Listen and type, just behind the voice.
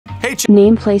Hey,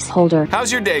 Name placeholder.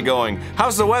 how's your day going?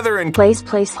 How's the weather in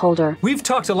Placeholder. We've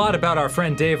talked a lot about our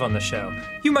friend Dave on the show.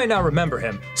 You might not remember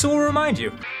him, so we'll remind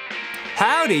you.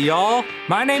 Howdy, y'all.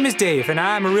 My name is Dave, and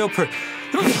I'm a real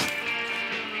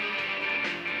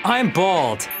I'm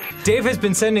bald. Dave has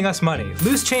been sending us money,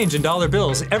 loose change and dollar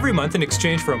bills, every month in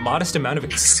exchange for a modest amount of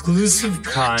exclusive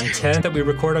content that we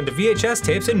record onto VHS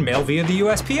tapes and mail via the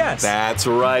USPS. That's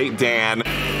right, Dan.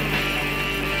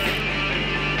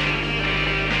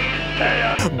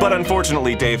 But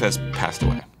unfortunately, Dave has passed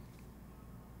away.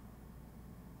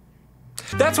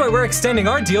 That's why we're extending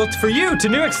our deal for you to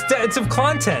new extensive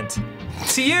content.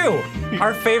 To you,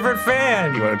 our favorite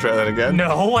fan. You want to try that again?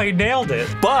 No, I nailed it.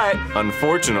 But,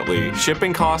 unfortunately,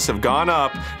 shipping costs have gone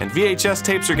up, and VHS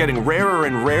tapes are getting rarer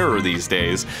and rarer these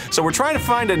days, so we're trying to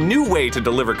find a new way to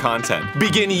deliver content.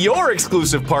 Begin your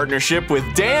exclusive partnership with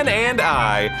Dan and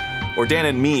I, or Dan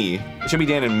and me. It should be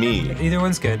Dan and me. Either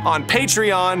one's good. On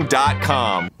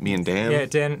patreon.com. Me and Dan? Yeah,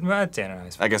 Dan and I.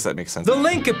 I guess that makes sense. The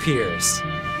link appears.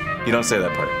 You don't say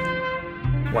that part.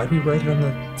 Why'd we write it on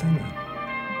the thing?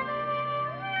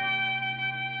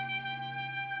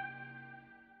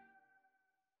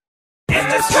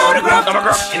 Let's go to Grumps. I'm a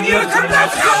Grump. And you're Grumps.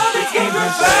 Let's go. It's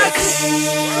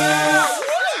GameGrumps.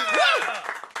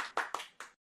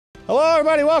 Hello,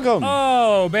 everybody. Welcome.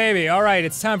 Oh, baby. All right,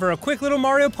 it's time for a quick little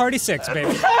Mario Party 6,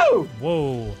 baby.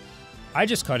 Whoa. I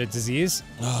just caught a disease.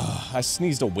 I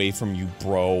sneezed away from you,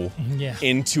 bro. Yeah.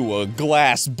 Into a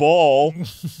glass ball.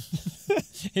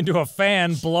 Into a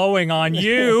fan blowing on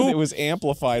you. It was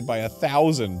amplified by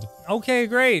 1,000. Okay,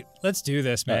 great. Let's do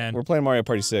this, man. We're playing Mario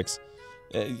Party 6.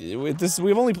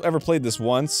 We've only ever played this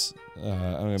once. I'm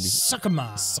gonna be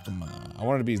Suckama. Suckama. I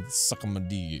wanted to be Suckama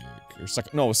Dick or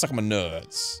Suckama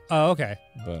Nuts. Oh, okay.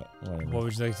 But whatever. What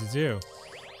would you like to do?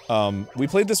 We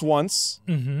played this once.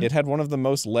 Mm-hmm. It had one of the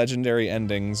most legendary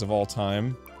endings of all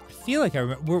time. I feel like I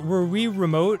remember. Were we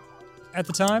remote at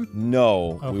the time?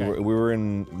 No, Okay. we were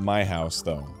in my house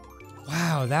though.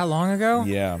 Wow, that long ago?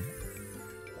 Yeah.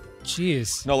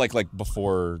 Jeez. No, like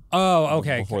before. Oh,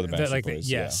 okay. Before the Backstreet Boys,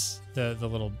 yes. The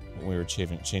little. When we were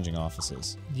changing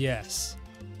offices. Yes.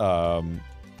 I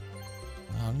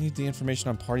need the information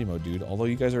on party mode, dude. Although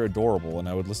you guys are adorable, and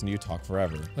I would listen to you talk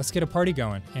forever. Let's get a party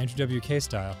going, Andrew WK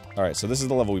style. All right, so this is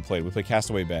the level we played. We played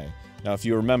Castaway Bay. Now, if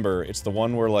you remember, it's the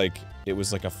one where like it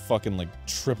was like a fucking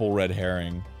triple red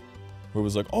herring, where it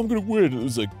was like, oh, I'm gonna win. And it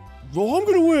was like, oh, I'm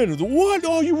gonna win. What?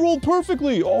 Oh, you rolled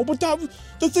perfectly. Oh, but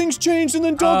the things changed, and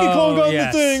then Donkey Kong got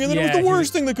yes. the thing, and then it was the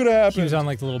worst thing that could have happened. He was on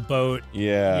like the little boat.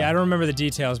 Yeah. Yeah, I don't remember the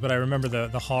details, but I remember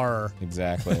the horror.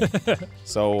 Exactly.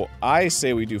 So I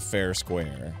say we do fair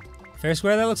square. Fair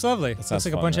square, that looks lovely. That Looks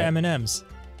like a fun, bunch right? of M&Ms.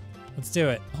 Let's do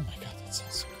it. Oh my god, that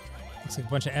sounds so good right now. Looks like a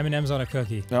bunch of M&Ms on a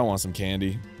cookie. I want some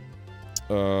candy.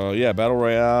 Yeah, Battle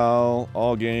Royale,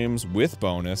 all games with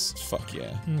bonus. Fuck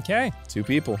yeah. Okay. 2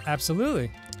 people.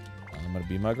 Absolutely. I'm gonna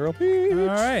be my girl Peach.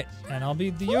 Alright, and I'll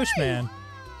be the Yosh man.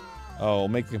 Oh, we'll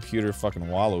make the computer fucking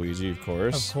Waluigi, of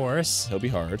course. Of course. He'll be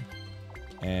hard.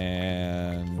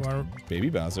 And Baby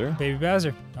Bowser. Baby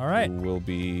Bowser. Alright. Will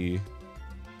be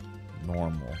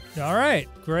normal. Alright,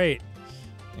 great.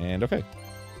 And okay.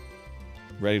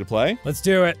 Ready to play? Let's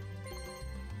do it.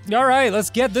 Alright, let's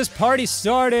get this party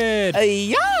started.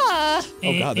 Yeah! Oh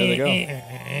god, there they go.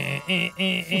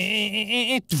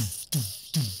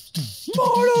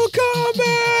 Mortal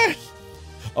Kombat!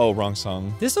 Oh, wrong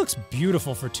song. This looks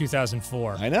beautiful for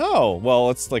 2004. I know. Well,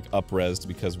 it's like up-resed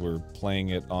because we're playing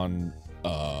it on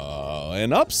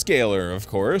an upscaler, of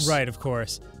course. Right, of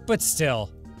course. But still.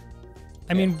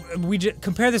 I mean,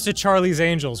 compare this to Charlie's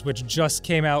Angels, which just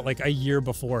came out like a year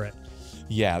before it.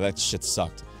 Yeah, that shit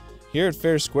sucked. Here at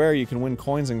Fair Square, you can win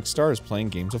coins and stars playing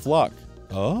games of luck.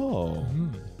 Oh.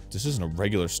 This isn't a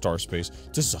regular star space.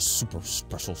 This is a super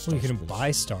special star Well, you can space.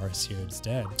 buy stars here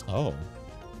instead. Oh.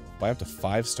 Buy up to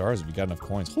 5 stars if you got enough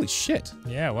coins. Holy shit.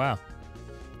 Yeah, wow.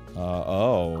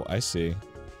 Oh, I see.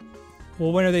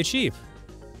 Well, when are they cheap?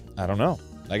 I don't know.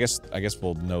 I guess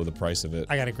we'll know the price of it.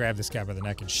 I gotta grab this guy by the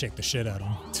neck and shake the shit out of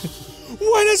him.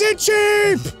 When is it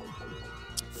cheap?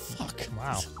 Fuck.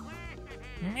 Wow.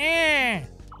 Meh.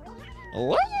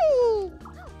 Hello?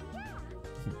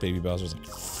 Baby Bowser's like,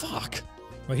 fuck.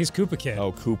 Well, he's Koopa Kid.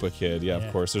 Oh, Koopa Kid. Yeah, Yeah.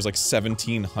 of course. There's like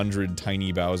 1,700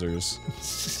 tiny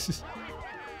Bowsers.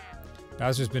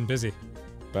 Bowser's been busy.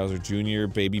 Bowser Jr.,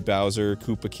 Baby Bowser,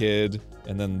 Koopa Kid,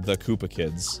 and then the Koopa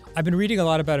Kids. I've been reading a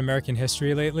lot about American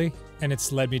history lately, and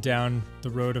it's led me down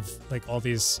the road of like all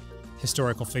these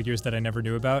historical figures that I never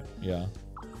knew about. Yeah.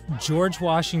 George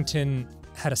Washington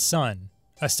had a stepson,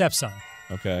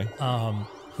 Okay.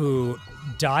 who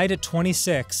died at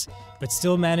 26 but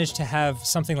still managed to have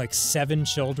something like 7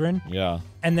 children. Yeah.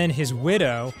 And then his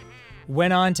widow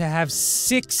went on to have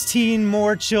 16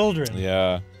 more children.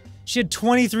 Yeah. She had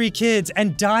 23 kids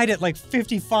and died at like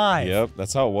 55. Yep,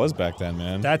 that's how it was back then,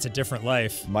 man. That's a different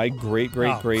life. My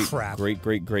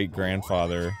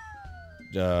great-great-great-great-grandfather,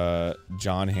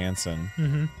 John Hanson,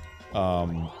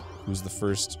 who's the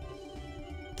first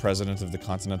president of the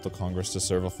Continental Congress to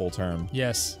serve a full term.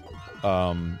 Yes.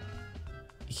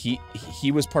 He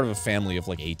was part of a family of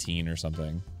like 18 or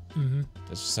something.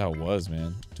 That's just how it was,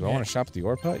 man. Do I want to shop at the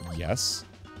Orb Hut? Yes.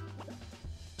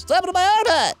 Stop at my Orb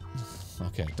Hut!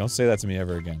 Okay, don't say that to me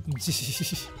ever again.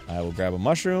 I will grab a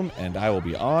mushroom and I will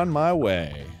be on my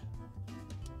way.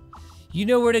 You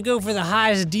know where to go for the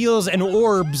highest deals and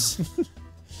orbs.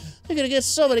 You're gonna get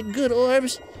so many good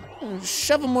orbs.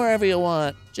 Shove them wherever you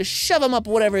want. Just shove them up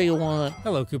whatever you want.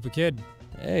 Hello, Koopa Kid.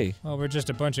 Hey. Well, we're just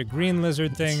a bunch of green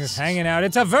lizard things hanging out.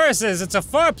 It's a versus. It's a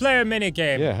 4-player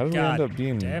minigame. Yeah, how did we end up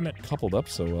being damn it. coupled up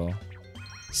so well?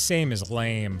 Same as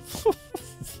lame.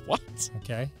 What?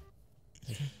 Okay.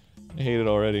 I hate it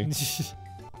already.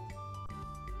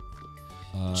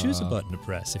 Choose a button to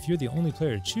press. If you're the only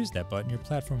player to choose that button, your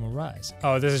platform will rise.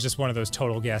 Oh, this is just one of those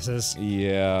total guesses.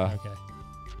 Yeah. Okay.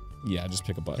 Yeah, just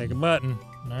pick a button. Pick a button.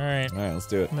 All right. All right, let's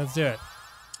do it. Let's do it.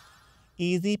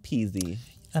 Easy peasy.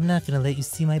 I'm not gonna let you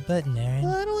see my button, Aaron.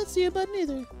 Well, I don't want to see your button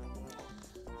either. I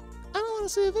don't want to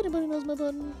see if anybody knows my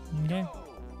button. Okay.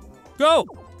 Go!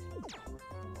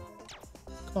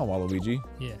 Come on, Waluigi.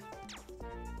 Yeah.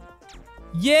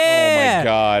 Yeah! Oh my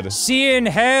god. See you in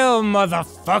hell,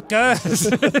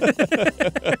 motherfuckers!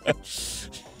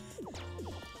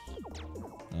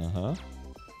 Uh-huh.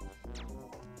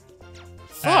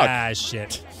 Fuck! Ah,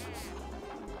 shit.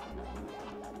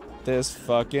 This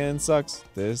fucking sucks.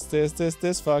 This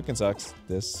fucking sucks.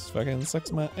 This fucking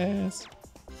sucks my ass.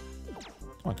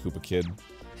 Come on, Koopa Kid.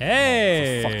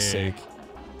 Hey! For fuck's sake.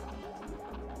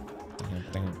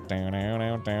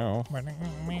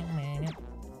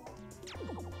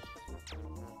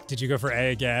 Did you go for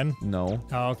A again? No.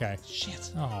 Oh, okay.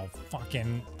 Shit. Oh,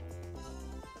 fucking.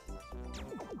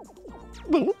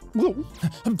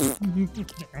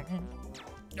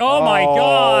 Oh my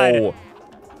god!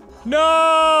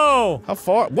 No! How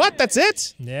far? What? That's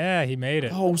it? Yeah, he made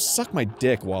it. Oh, suck my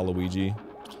dick, Waluigi.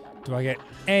 Do I get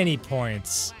any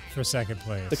points for second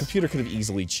place? The computer could have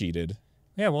easily cheated.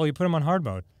 Yeah, well, you put him on hard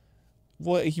mode.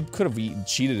 Well, he could have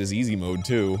cheated his easy mode,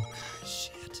 too.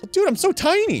 Shit. Dude, I'm so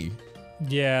tiny!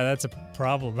 Yeah, that's a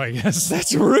problem, I guess.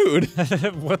 That's rude!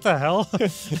 What the hell?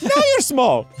 Now you're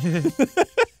small! Help!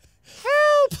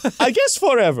 I guess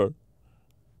forever.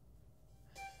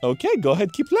 Okay, go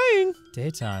ahead, keep playing.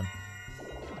 Daytime.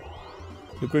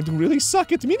 You're going to really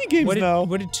suck at minigames now.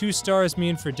 What did 2 stars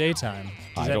mean for daytime?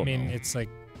 Does that mean it's like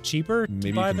cheaper to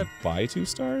Maybe buy you can buy 2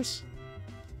 stars?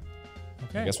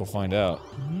 Okay. I guess we'll find out.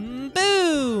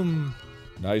 Boom!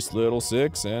 Nice little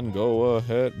 6 and go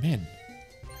ahead. Man.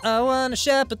 I wanna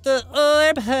shop at the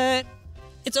Orb Hut.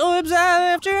 It's orbs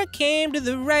after I came to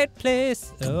the right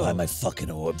place. Come buy my fucking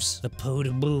orbs. The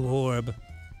potable orb.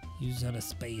 Use out of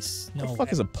space. No. What the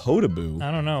fuck is a potaboo? I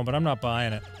don't know, but I'm not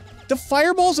buying it. The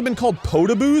fireballs have been called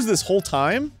potaboos this whole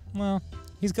time? Well,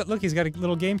 he's got a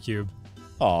little GameCube.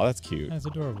 Oh, that's cute. That's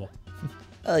adorable.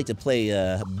 I like to play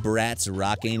Bratz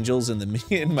Rock Angels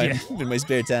in my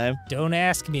spare time. Don't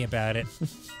ask me about it.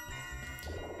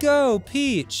 Go,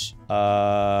 Peach!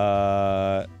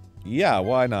 Yeah,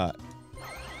 why not?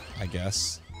 I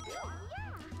guess.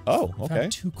 Oh, I okay.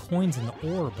 found 2 coins in the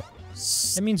orb.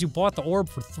 That means you bought the orb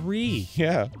for 3.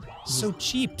 Yeah. So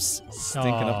cheaps.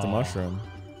 Stinking up the mushroom.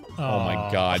 Oh Oh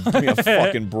my god, give me a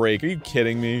fucking break. Are you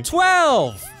kidding me?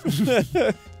 12!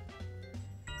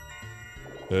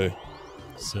 Hey.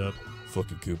 Sup?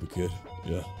 Fucking Koopa Kid.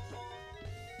 Yeah.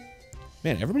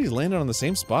 Man, everybody's landing on the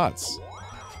same spots.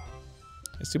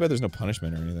 It's too bad there's no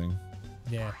punishment or anything.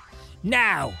 Yeah.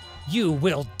 Now, you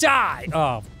will die!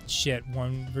 Oh, shit.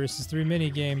 1 versus 3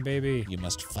 minigame, baby. You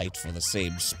must fight for the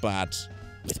same spot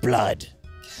with blood.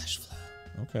 Cash flow.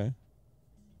 Okay.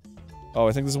 Oh,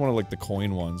 I think this is one of like the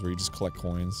coin ones where you just collect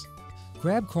coins.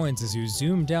 Grab coins as you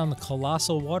zoom down the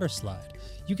colossal water slide.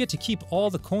 You get to keep all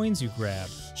the coins you grab.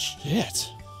 Shit.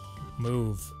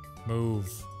 Move. Move.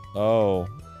 Oh,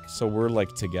 so we're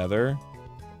like together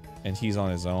and he's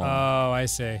on his own. Oh, I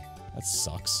see. That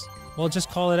sucks. Well, just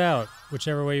call it out,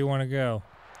 whichever way you want to go.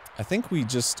 I think we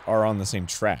just are on the same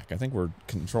track. I think we're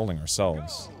controlling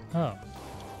ourselves. Oh.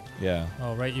 Yeah.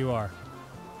 Oh, right you are.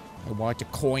 I want the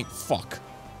coin. Fuck.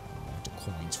 I want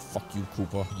the coins. Fuck you,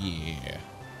 Koopa. Yeah.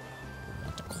 I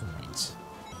want the coins.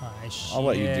 Ah, shit. I'll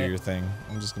let you do your thing.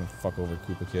 I'm just gonna fuck over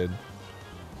Koopa Kid.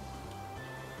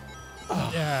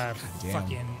 damn.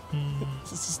 Fucking.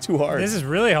 This is too hard. This is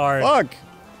really hard. Fuck.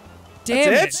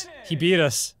 Damn That's it. He beat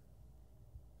us.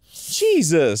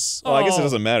 Jesus. Well, I guess it Oh.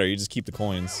 doesn't matter. You just keep the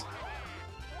coins.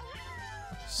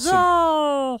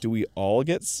 No. Do we all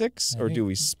get 6 or think- do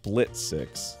we split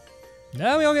 6?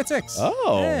 No, we all get 6.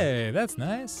 Oh. Hey, that's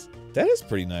nice. That is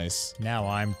pretty nice. Now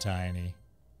I'm tiny.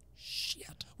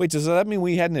 Shit. Wait, does that mean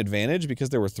we had an advantage because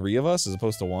there were 3 of us as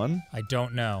opposed to 1? I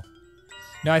don't know.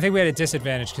 No, I think we had a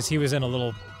disadvantage because he was in a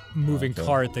little moving Okay.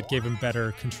 cart that gave him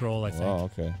better control, I think. Oh,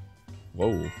 okay. Whoa,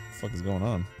 what the fuck is going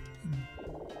on?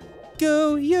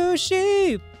 Go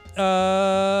Yoshi!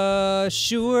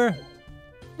 Sure.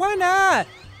 Why not?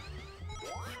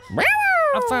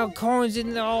 I found coins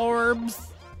in the orbs.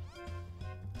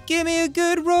 Give me a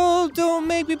good roll, don't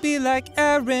make me be like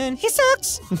Aaron. He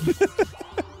sucks!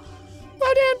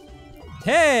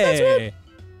 Hey!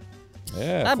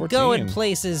 Yeah, I'm 14. going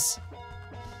places.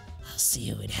 I'll see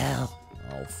you in hell.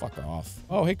 Oh, fuck off.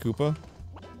 Oh, hey, Koopa.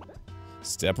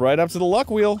 Step right up to the luck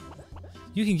wheel.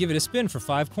 You can give it a spin for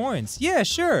 5 coins. Yeah,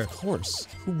 sure. Of course.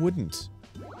 Who wouldn't?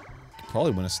 Could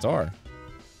probably win a star.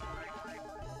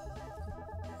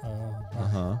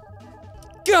 Uh-huh.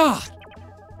 God!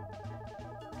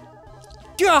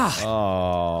 God!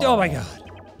 Oh. Oh my god.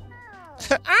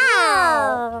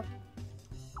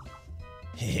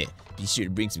 Be sure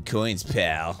to bring some coins,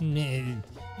 pal. Man,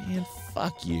 Man,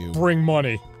 fuck you. bring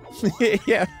money.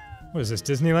 Yeah. What is this,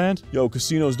 Disneyland? Yo,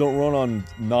 casinos don't run on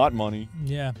not money.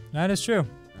 Yeah, that is true.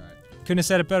 Couldn't have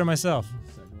said it better myself.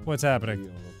 What's happening?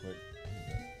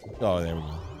 Oh, there we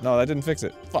go. No, that didn't fix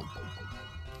it. Fuck.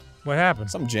 What happened?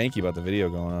 Something janky about the video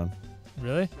going on.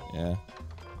 Really? Yeah.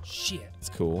 Shit. It's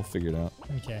cool. Figure it out.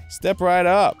 Okay. Step right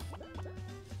up.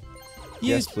 You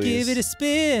Yes, please. give it a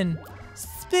spin.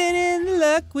 Spinning the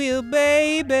luck wheel,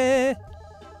 baby.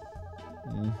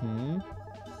 Mm-hmm.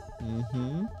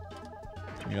 Mm-hmm.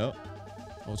 Yep.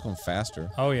 Oh, it's going faster.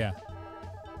 Oh yeah.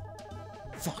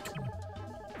 Fuck.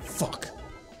 Fuck.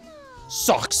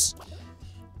 Sucks.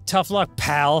 Tough luck,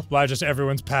 pal. Wow, just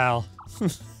everyone's pal.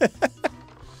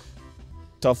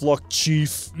 Tough luck,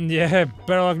 chief. Yeah,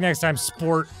 better luck next time,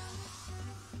 sport.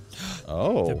 The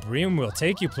Oh. bream will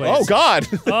take you places. Oh, God.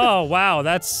 Oh, wow,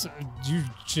 that's... You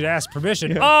should ask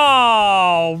permission.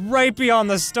 Oh, right beyond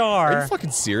the Are star. you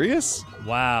fucking serious?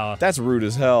 Wow. That's rude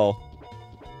as hell.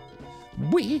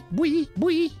 Wee.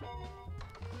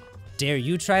 Dare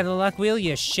you try the luck wheel,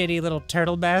 you shitty little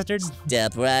turtle bastard?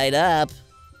 Step right up.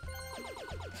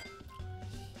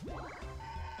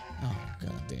 Oh,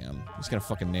 god damn. He's gonna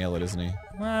fucking nail it, isn't he?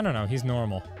 Well, I don't know, he's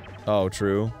normal. Oh,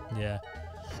 true. Yeah.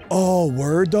 Oh,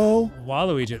 word though?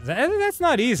 Waluigi, that's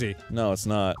not easy. No, it's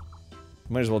not.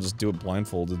 Might as well just do it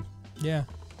blindfolded. Yeah.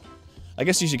 I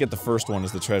guess you should get the first one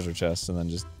as the treasure chest and then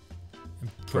just go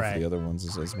for Pray. the other ones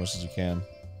as much as you can.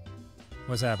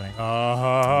 What's happening?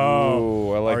 Oh.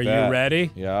 Ooh, I like Are that. you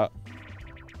ready? Yeah.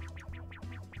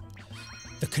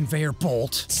 The conveyor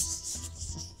bolt.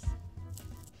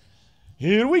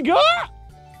 Here we go!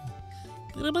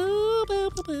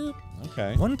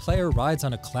 Okay. One player rides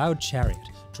on a cloud chariot,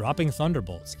 dropping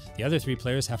thunderbolts. The other 3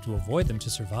 players have to avoid them to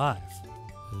survive.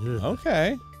 Ugh.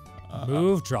 Okay.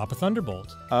 Move, drop a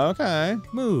thunderbolt. Okay.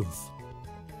 Move.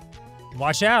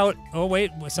 Watch out. Oh,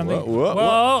 wait, something. Whoa, whoa,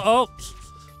 Whoa, oh.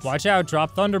 Watch out,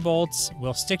 drop thunderbolts.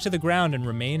 We'll stick to the ground and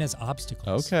remain as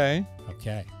obstacles. Okay.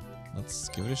 Okay. Let's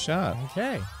give it a shot.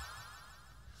 Okay.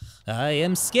 I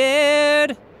am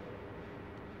scared.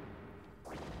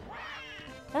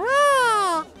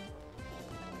 Okay.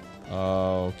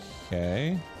 Oh,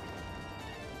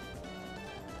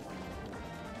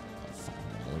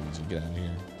 fucking Luigi, get out of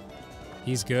here.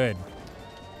 He's good.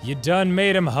 You done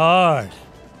made him hard.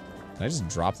 Can I just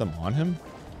drop them on him?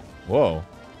 Whoa.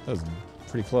 That was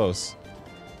pretty close.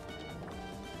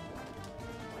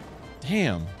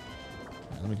 Damn.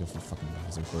 Let me go for fucking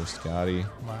Bowser first, Gotti.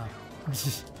 Wow.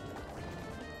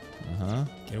 Uh-huh.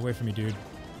 Get away from me, dude.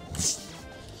 Get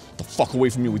the fuck away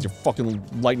from me with your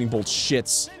fucking lightning bolt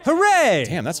shits. Hooray!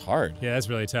 Damn, that's hard. Yeah, that's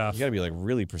really tough. You gotta be like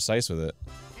really precise with it.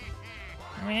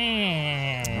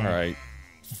 Alright.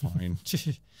 Fine.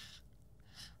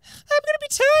 I'm gonna be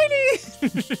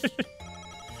tiny!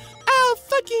 I'll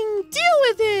fucking deal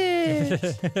with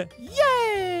it.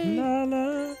 Yay! La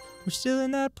la. We're still in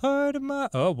that part of my...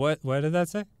 Oh, what did that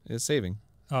say? It's saving.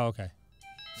 Oh, okay.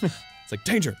 It's like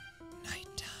danger.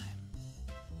 Nighttime.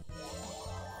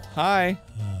 Hi.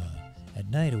 At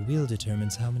night, a wheel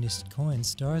determines how many coins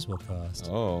stars will cost.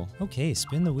 Oh. Okay,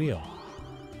 spin the wheel.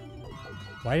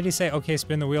 Why did he say, okay,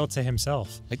 spin the wheel to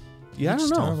himself? Yeah, I Each don't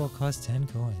star know. will cost 10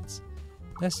 coins.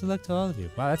 Best of luck to all of you.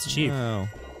 Wow, that's cheap. Wow.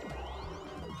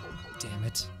 Damn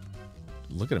it.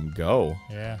 Look at him go.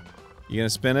 Yeah. You gonna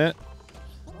spin it?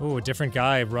 Ooh, a different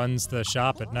guy runs the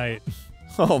shop at night.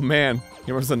 Oh man,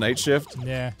 he runs the night shift?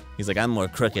 Yeah. He's like, I'm more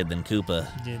crooked than Koopa.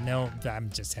 You know, I'm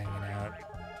just hanging out.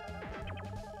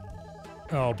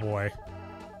 Oh boy.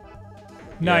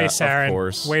 Nice, Yeah, of Aaron.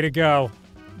 course. Way to go.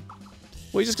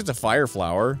 Well, he just gets a fire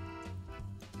flower.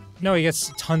 No, he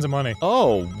gets tons of money.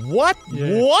 Oh, what?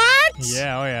 Yeah. What?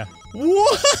 Yeah, oh yeah.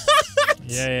 What?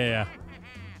 Yeah.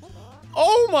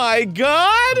 Oh my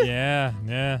god! Yeah.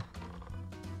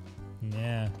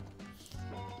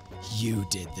 You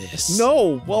did this.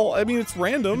 No, well, I mean, it's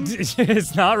random.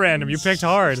 It's not random. You picked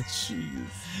hard. Jeez.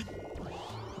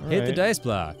 Hit the Alright. dice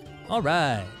block. All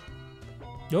right.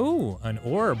 Oh, an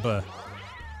orb. I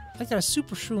got a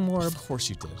super shroom orb. Of course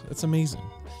you did. That's amazing.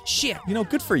 Shit. You know,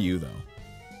 good for you, though.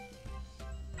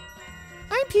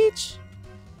 I'm Peach.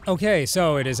 Okay,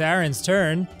 so it is Aaron's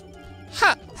turn.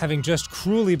 Ha! Having just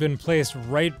cruelly been placed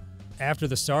right after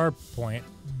the star point.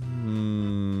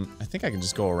 I think I can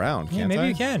just go around, Yeah, can't maybe I?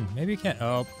 you can. Maybe you can.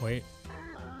 Oh, wait.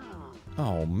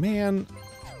 Oh, man.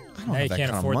 I don't Now have you that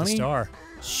can't kind afford of the money. star.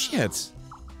 Shit.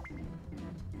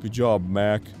 Good job,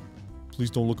 Mac. Please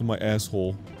don't look at my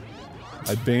asshole.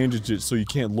 I bandaged it so you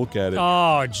can't look at it.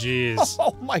 Oh, jeez.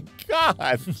 Oh my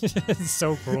god! It's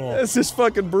so cruel. This is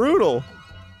fucking brutal.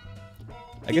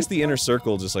 I guess the inner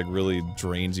circle just like really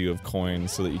drains you of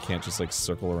coins so that you can't just like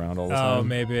circle around all the time. Oh,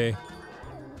 maybe.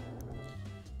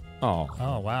 Oh,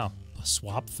 Oh, wow. A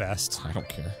swap fest. I don't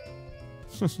care.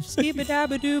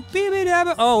 Beep-a-dabba-doo,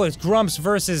 beep-a-dabba. Oh, it's Grumps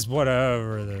versus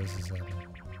whatever this is.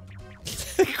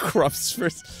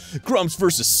 Grumps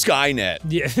versus Skynet.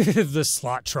 Yeah, the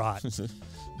slot trot.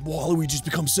 Waluigi's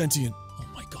become sentient. Oh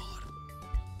my god.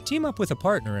 Team up with a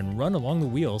partner and run along the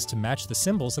wheels to match the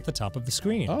symbols at the top of the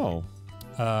screen. Oh,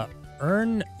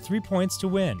 Earn 3 points to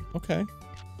win. okay.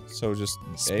 So just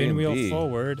A Spin and wheel B.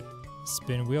 forward,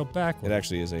 spin wheel backward. It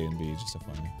actually is A and B, just so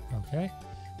funny. Okay.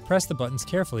 Press the buttons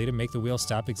carefully to make the wheel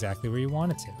stop exactly where you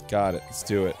want it to. Got it. Let's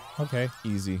do it. Okay.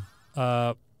 Easy.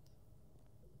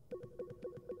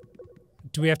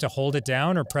 Do we have to hold it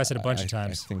down or press it a bunch of I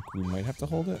times? think we might have to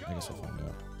hold it. I guess we'll find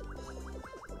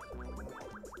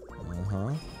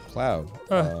out. Cloud.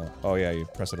 Oh yeah, you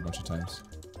press it a bunch of times.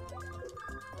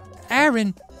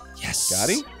 Aaron! Yes! Got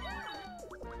he?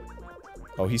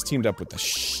 Oh, he's teamed up with the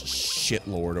shit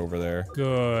lord over there.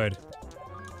 Good.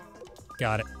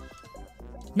 Got it.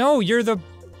 No, you're the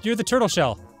turtle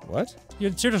shell. What? You're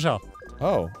the turtle shell.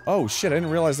 Oh shit! I didn't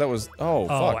realize that was. Oh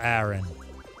Oh, fuck! Aaron.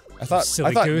 I thought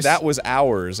silly goose. that was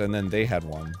ours, and then they had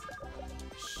one.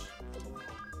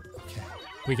 Okay.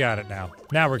 We got it now.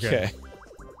 Now we're good. Okay.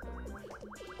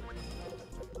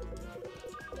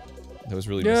 That was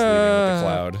really misleading with the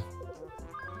cloud.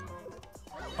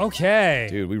 Okay.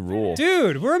 Dude, we rule.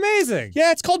 Dude, we're amazing.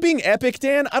 Yeah, it's called being epic,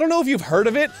 Dan. I don't know if you've heard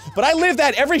of it, but I live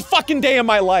that every fucking day of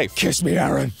my life. Kiss me,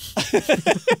 Aaron.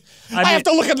 I have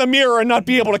to look in the mirror and not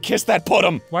be able to kiss that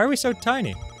putum. Why are we so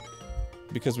tiny?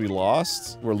 Because we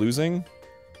lost? We're losing?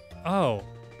 Oh,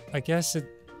 I guess it.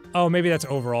 Oh, maybe that's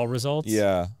overall results.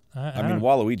 Yeah. I I mean, don't-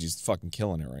 Waluigi's fucking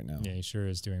killing it right now. Yeah, he sure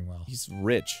is doing well. He's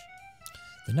rich.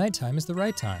 The nighttime is the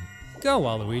right time. Go,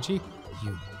 Waluigi.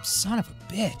 You son of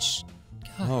a bitch.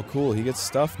 God, Oh, cool. He gets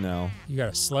stuff now. you got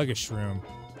a sluggish room.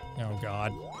 Oh,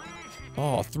 God.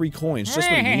 Oh, 3 coins. Just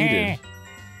what he needed.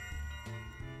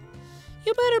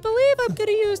 You better believe I'm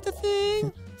gonna use the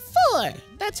thing. 4.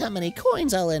 That's how many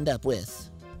coins I'll end up with.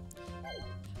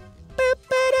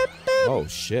 Oh,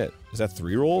 shit. Is that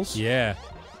 3 rolls? Yeah.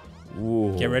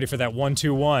 Ooh. Get ready for that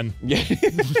 1-2-1. Yeah.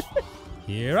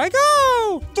 Here I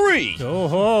go! 3! Oh,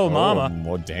 ho, mama.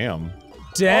 Oh, damn.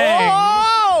 Dang.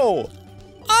 Oh!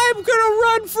 I'm gonna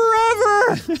run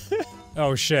forever!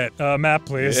 Oh, shit. Map,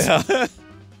 please. Yeah.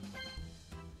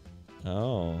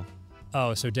 Oh.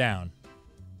 Oh, so down.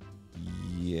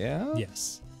 Yeah?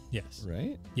 Yes. Yes.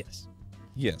 Right? Yes.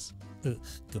 Yes.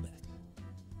 Go back.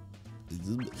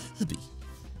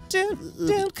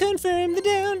 Down, confirm the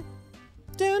down.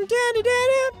 Down,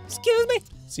 excuse me.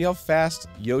 See how fast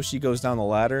Yoshi goes down the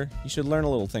ladder? You should learn a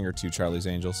little thing or two, Charlie's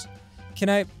Angels. Can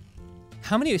I...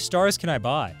 How many stars can I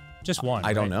buy? Just one,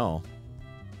 I don't right? know.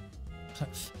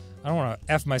 I don't want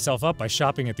to F myself up by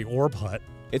shopping at the Orb Hut.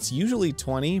 It's usually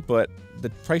 20, but the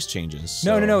price changes.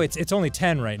 No, so- no, no, it's only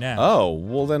 10 right now. Oh,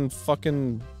 well then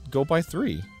fucking go buy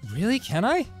 3. Really? Can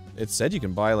I? It said you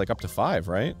can buy like up to 5,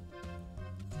 right?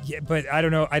 Yeah, but I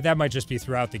don't know. That might just be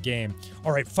throughout the game.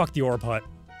 All right, fuck the Orb Hut.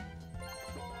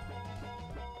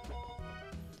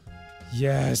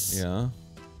 Yes. Yeah.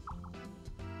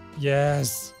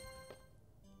 Yes.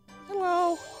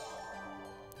 Hello.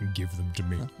 Give them to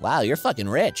me. Wow, you're fucking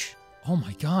rich. Oh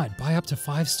my god, buy up to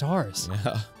 5 stars.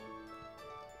 Yeah.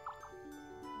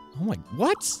 Oh my,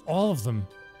 what? All of them.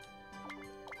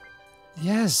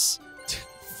 Yes.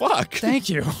 Fuck. Thank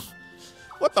you.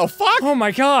 What the fuck? Oh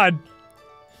my god.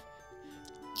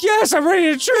 Yes, I'm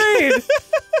ready to trade!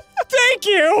 Thank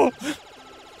you!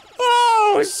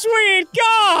 Oh, sweet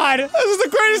god! This is the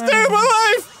greatest day of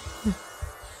my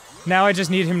life! Now I just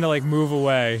need him to, like, move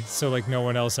away, so, like, no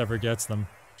one else ever gets them.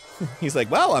 He's like,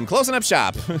 well, I'm closing up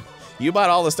shop. You bought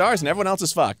all the stars and everyone else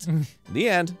is fucked. The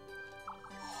end.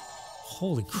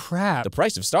 Holy crap. The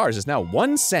price of stars is now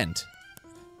 1 cent.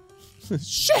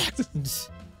 Shit!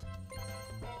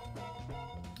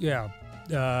 Yeah,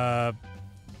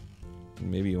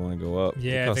 Maybe you want to go up.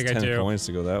 Yeah, it costs I think I 10 do. coins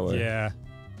to go that way. yeah.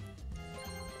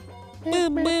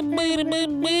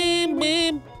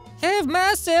 Have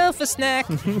myself a snack.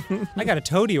 I got a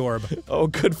toady orb. Oh,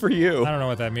 good for you. I don't know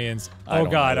what that means. I Oh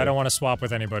don't god, either. I don't want to swap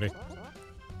with anybody.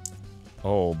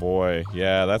 Oh boy,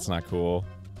 yeah, that's not cool.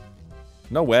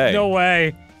 No way. No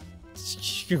way.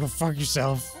 You go fuck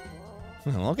yourself.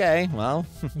 Okay, well,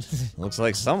 looks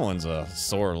like someone's a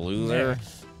sore loser.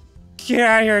 Get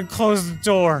out of here and close the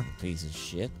door. Piece of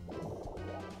shit.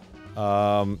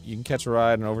 You can catch a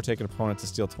ride and overtake an opponent to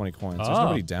steal 20 coins. There's Oh.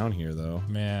 nobody down here though,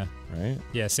 Man. right?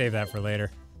 Yeah, save that for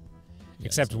later. Yeah,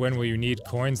 Except so- when will you need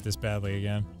coins this badly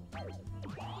again?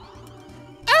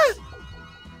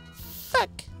 Fuck.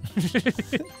 It's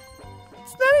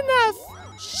not enough.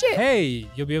 Shit. Hey,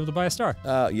 you'll be able to buy a star.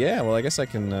 Yeah, well, I guess I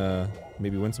can,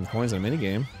 maybe win some coins in a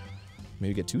minigame.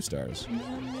 Maybe get 2 stars.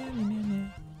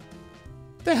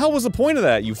 The hell was the point of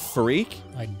that, you freak?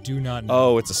 I do not know.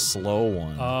 Oh, it's a slow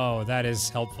one. Oh, that is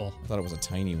helpful. I thought it was a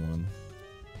tiny one.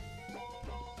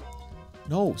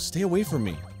 No, stay away from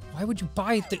me. Why would you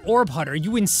buy the orb hut? Are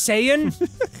you insane?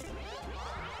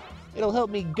 It'll help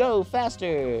me go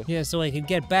faster. Yeah, so I can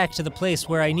get back to the place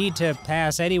where I need to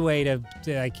pass anyway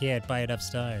I can't buy enough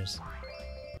stars.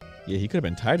 Yeah, he could have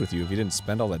been tied with you if he didn't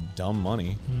spend all that dumb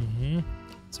money. Mm-hmm.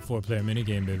 It's a 4-player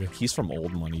minigame, baby. He's from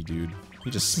old money, dude. He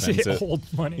just spends it. Old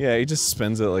money. Yeah, he just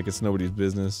spends it like it's nobody's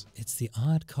business. It's the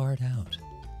odd card out.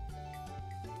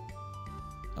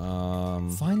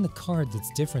 Find the card that's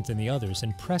different than the others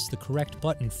and press the correct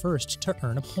button first to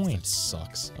earn a point.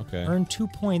 Sucks. Okay. Earn 2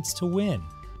 points to win.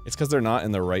 It's because they're not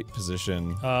in the right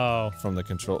position Oh, from the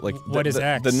control. Like, What is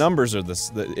X? The numbers are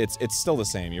this. It's still the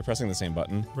same. You're pressing the same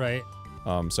button. right.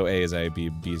 So A is A,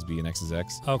 B is B, and X is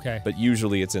X. Okay. But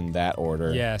usually it's in that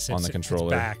order. Yes, on it's, the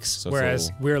controller. it's backs, So it's a whereas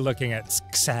little we're looking at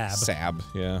SAB. Sab.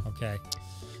 Yeah. Okay.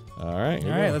 All right. All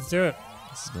right, let's do it.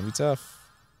 This is gonna be tough.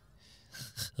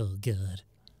 Oh god.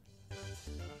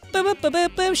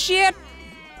 Boom, shit!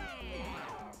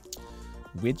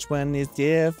 Which one is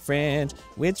different?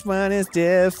 Which one is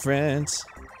different?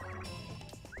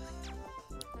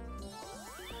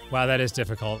 Wow, that is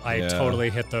difficult. I Yeah. totally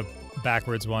hit the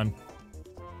backwards one.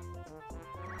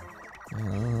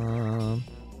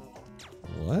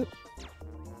 What?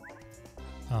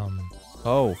 Um.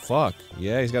 Oh, fuck.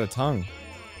 Yeah, he's got a tongue.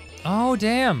 Oh,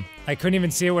 damn. I couldn't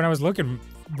even see it when I was looking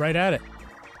right at it.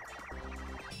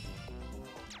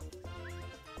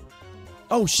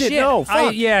 Oh, shit, no,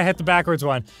 fuck. Yeah, I hit the backwards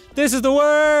one. This is the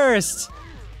worst!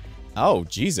 Oh,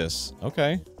 Jesus.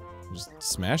 Okay. Just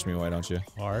smash me, why don't you?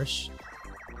 Harsh.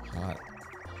 Hot.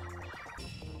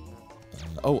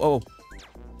 Oh.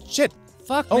 Shit.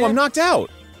 Fuck, Oh, man. I'm knocked out.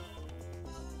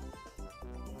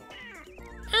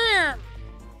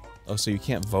 Oh, so you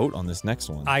can't vote on this next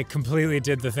one. I completely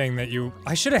did the thing that you...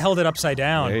 I should have held it upside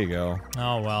down. There you go.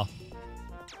 Oh, well.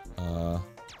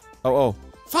 Oh.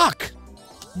 Fuck!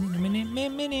 He's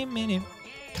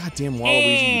Goddamn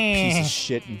Waluigi, you piece of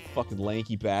shit, you fucking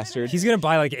lanky bastard. gonna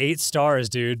buy like 8 stars,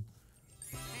 dude.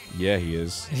 Yeah, he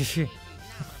is.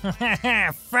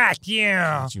 Fuck you!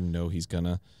 Did you know he's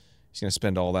gonna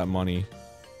spend all that money.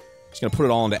 He's gonna put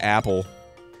it all into Apple.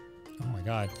 Oh my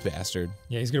god. Bastard.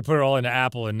 Yeah, he's gonna put it all into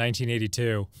Apple in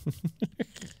 1982.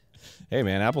 Hey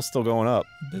man, Apple's still going up,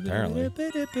 apparently.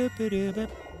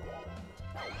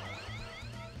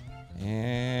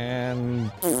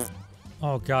 And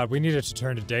Oh god, we need it to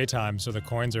turn to daytime so the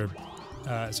coins are...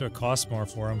 so it costs more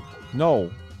for him.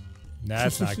 no.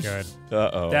 That's not good.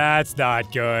 Uh-oh. That's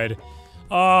not good.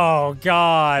 Oh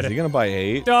god. Is he gonna buy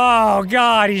 8? Oh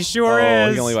god, he sure Oh, is.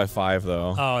 he can only buy 5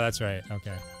 though. Oh, that's right.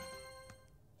 Okay.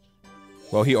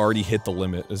 Well, he already hit the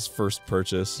limit, his first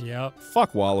purchase. Yep.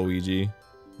 Fuck Waluigi.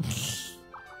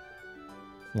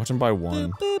 Watch him buy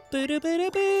 1.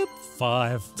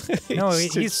 5. No,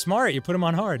 he's smart. You put him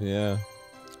on hard. Yeah.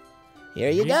 Here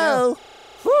you you go.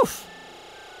 Whew.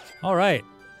 All right.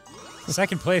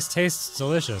 Second place tastes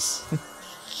delicious.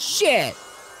 Shit.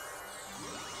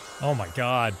 Oh my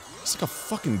god. He's like a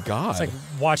fucking god. It's like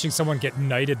watching someone get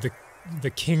knighted the the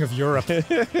king of Europe.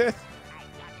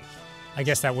 I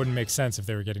guess that wouldn't make sense if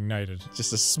they were getting knighted.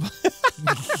 Just a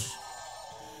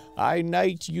I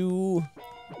knight you,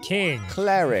 King.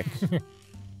 cleric.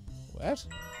 What?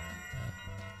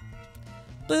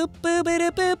 Boop boop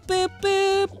boop boop boop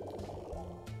boop.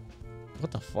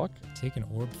 What the fuck? Take an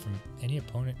orb from any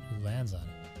opponent who lands on it.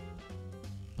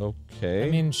 Okay.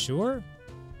 I mean, sure.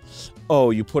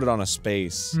 Oh, you put it on a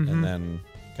space and then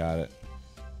got it.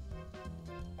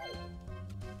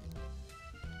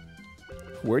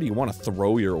 Where do you want to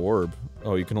throw your orb?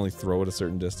 Oh, you can only throw it a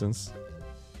certain distance.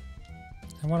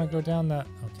 I want to go down that.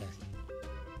 Okay.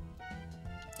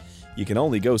 You can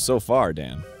only go so far,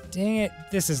 Dan. Dang it.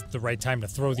 This is the right time to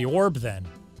throw the orb then.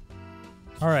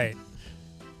 All right.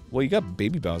 Well, you got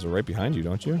Baby Bowser right behind you,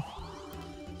 don't you?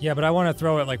 Yeah, but I want to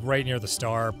throw it like right near the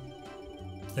star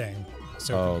thing.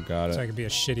 So got it. So I can be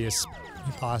as shitty as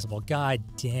possible. God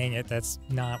dang it. That's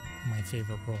not my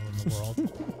favorite role in the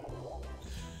world.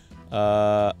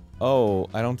 Oh,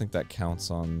 I don't think that counts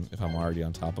on if I'm already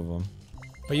on top of him.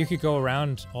 But you could go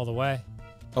around all the way.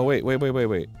 Oh, wait.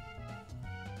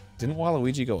 Didn't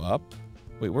Waluigi go up?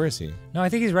 Wait, where is he? No, I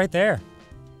think he's right there.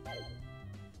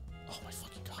 Oh my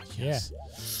fucking god, yes. Yeah.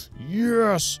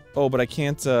 Yes! Oh, but I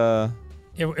can't,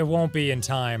 It won't be in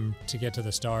time to get to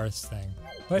the stars thing.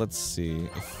 But let's see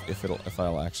if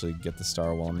I'll actually get the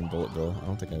star while I'm in Bullet Bill. I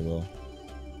don't think I will.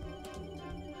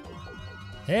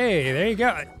 Hey, there you go.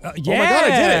 Yeah! Oh my god, I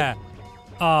did it!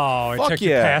 Oh, it Fuck took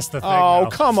yeah. you past the thing. Oh, though.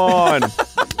 come on!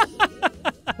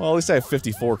 Well, at least I have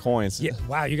 54 coins. Yeah,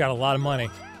 wow, you got a lot of money.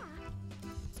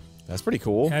 That's pretty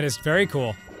cool. That is very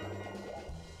cool.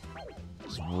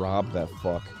 Just rob that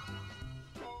fuck.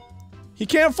 He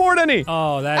can't afford any!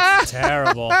 Oh, that's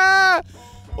terrible.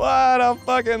 What a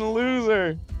fucking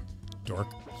loser! Dork.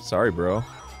 Sorry, bro.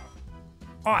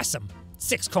 Awesome.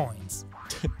 6 coins.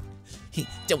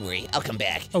 Don't worry, I'll come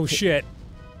back. Oh shit.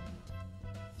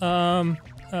 Search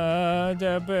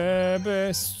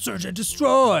and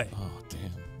destroy. Oh,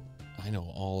 damn. I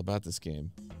know all about this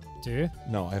game. Do you?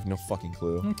 No, I have no fucking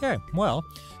clue. Okay, well,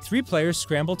 3 players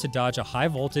scramble to dodge a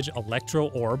high-voltage electro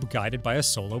orb guided by a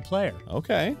solo player.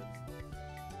 Okay.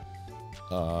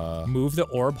 Move the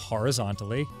orb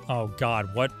horizontally. Oh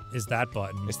god, what is that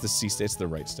button? It's the C stick. It's the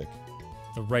right stick.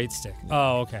 The right stick.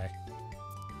 Oh, okay.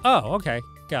 Oh, okay.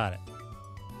 Got it.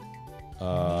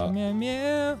 Meow,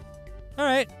 meow. All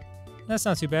right. That's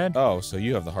not too bad. Oh, so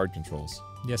you have the hard controls.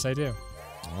 Yes, I do.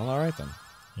 Well, all right then.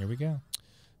 Here we go.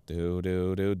 Do.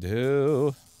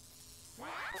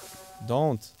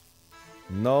 Don't.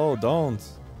 No, don't.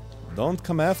 Don't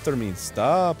come after me.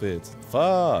 Stop it.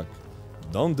 Fuck.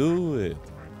 Don't do it.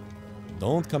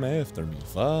 Don't come after me.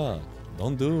 Fuck.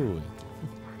 Don't do it.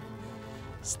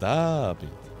 Stop it.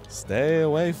 Stay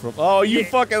away from. Oh, you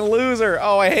fucking loser.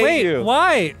 Oh, I hate Wait, you.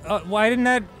 why? Why didn't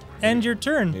that end your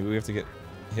turn? Maybe we have to get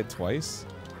hit twice?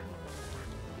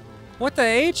 What the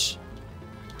H?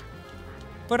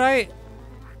 But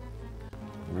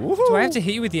Woohoo. do I have to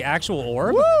hit you with the actual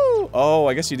orb? Woo! Oh,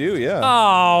 I guess you do, yeah.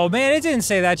 Oh, man, it didn't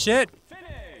say that shit.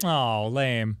 Oh,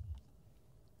 lame.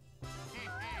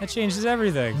 That changes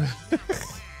everything.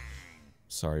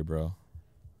 Sorry, bro. Okay.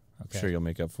 I'm sure you'll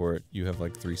make up for it. You have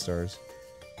like 3 stars.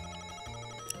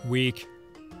 Weak.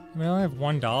 I mean, I only have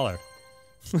 $1.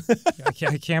 I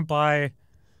can't buy. I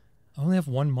only have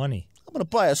 1 money. I'm gonna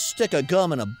buy a stick of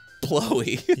gum and a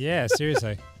blowy. Yeah,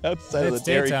 seriously. Outside of It's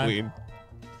the Dairy daytime. Queen.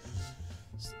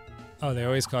 Oh, they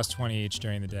always cost 20 each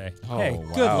during the day. Oh, hey,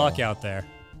 good wow. luck out there.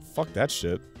 Fuck that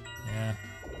shit. Yeah.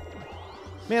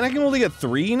 Man, I can only get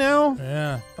 3 now?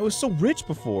 Yeah. I was so rich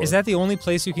before. Is that the only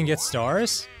place you can get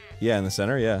stars? Yeah, in the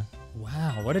center, yeah.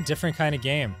 Wow, what a different kind of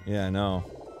game. Yeah, I know.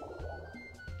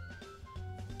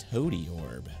 Toady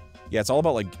Orb. Yeah, it's all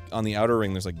about like, on the outer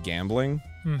ring there's like gambling,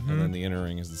 and then the inner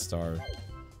ring is the star.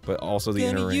 But also the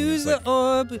inner Gonna ring use is the like,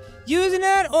 orb, using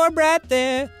that orb right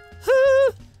there.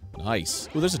 Woo. nice.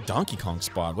 Oh, there's a Donkey Kong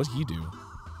spot. What'd he do?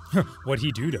 What'd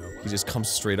he do, though? He just comes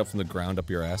straight up from the ground up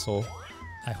your asshole.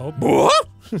 I hope. I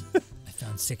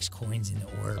found 6 coins in the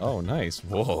orb. Oh, nice.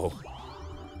 Whoa.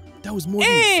 That was more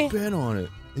than you spent on it.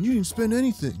 And you didn't spend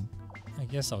anything. I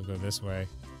guess I'll go this way.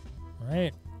 All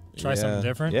right. Try something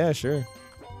different? Yeah, sure.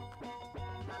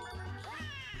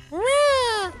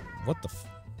 What the f-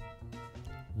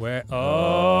 Where?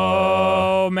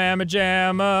 Oh, Mamma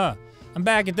Jamma. I'm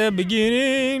back at the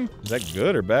beginning. Is that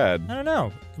good or bad? I don't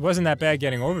know. It wasn't that bad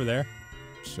getting over there.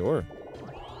 Sure.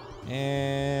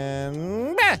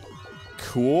 And...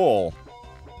 Cool.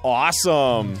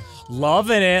 Awesome.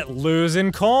 Loving it.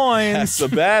 Losing coins. That's the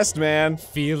best, man.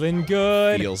 Feeling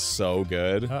good. Feels so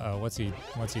good. Uh-oh, what's he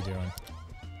doing?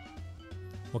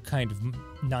 What kind of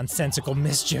nonsensical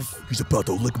mischief? He's about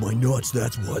to lick my nuts,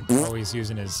 that's what. Oh, he's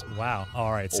using his... Wow.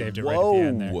 All right, saved it right at the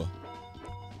end there. Whoa.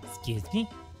 Excuse me?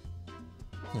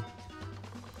 Oh,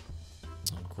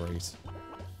 great.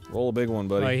 Roll a big one,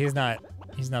 buddy. Well, he's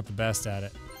not the best at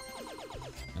it.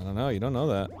 I don't know. You don't know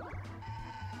that.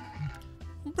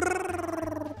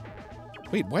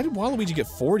 Wait, why did Waluigi get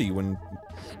 40 when...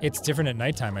 It's different at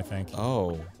nighttime, I think.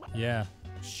 Oh. Yeah.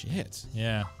 Shit.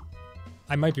 Yeah.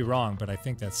 I might be wrong, but I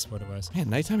think that's what it was. Man,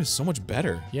 nighttime is so much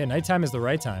better. Yeah, nighttime is the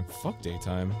right time. Fuck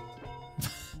daytime.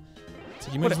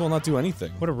 You might as well not do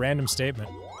anything. What a random statement.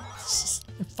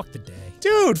 Fuck the day.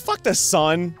 Dude, fuck the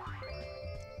sun!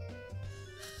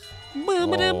 Oh,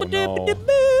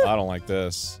 no. I don't like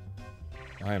this.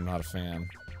 I am not a fan.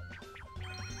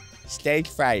 Stage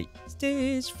fright.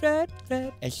 Stage fright.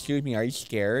 Excuse me, are you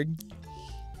scared?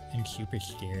 I'm super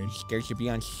scared. Scared to be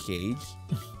on stage?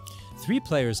 3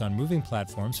 players on moving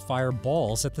platforms fire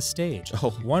balls at the stage.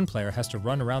 Oh. 1 player has to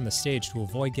run around the stage to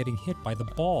avoid getting hit by the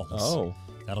balls. Oh.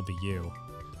 That'll be you.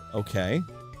 Okay.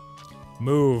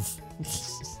 Move.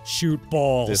 Shoot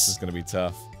balls. This is gonna be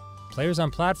tough. Players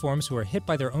on platforms who are hit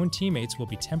by their own teammates will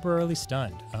be temporarily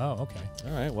stunned. Oh, okay.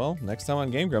 Alright, well, next time on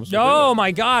Game Grumps. Oh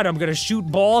my god, I'm gonna shoot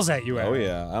balls at you, Oh Aaron.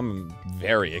 yeah, I'm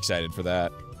very excited for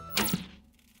that.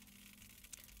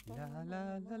 La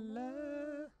la la la.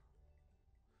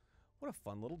 What a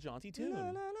fun little jaunty tune. La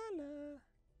la la la.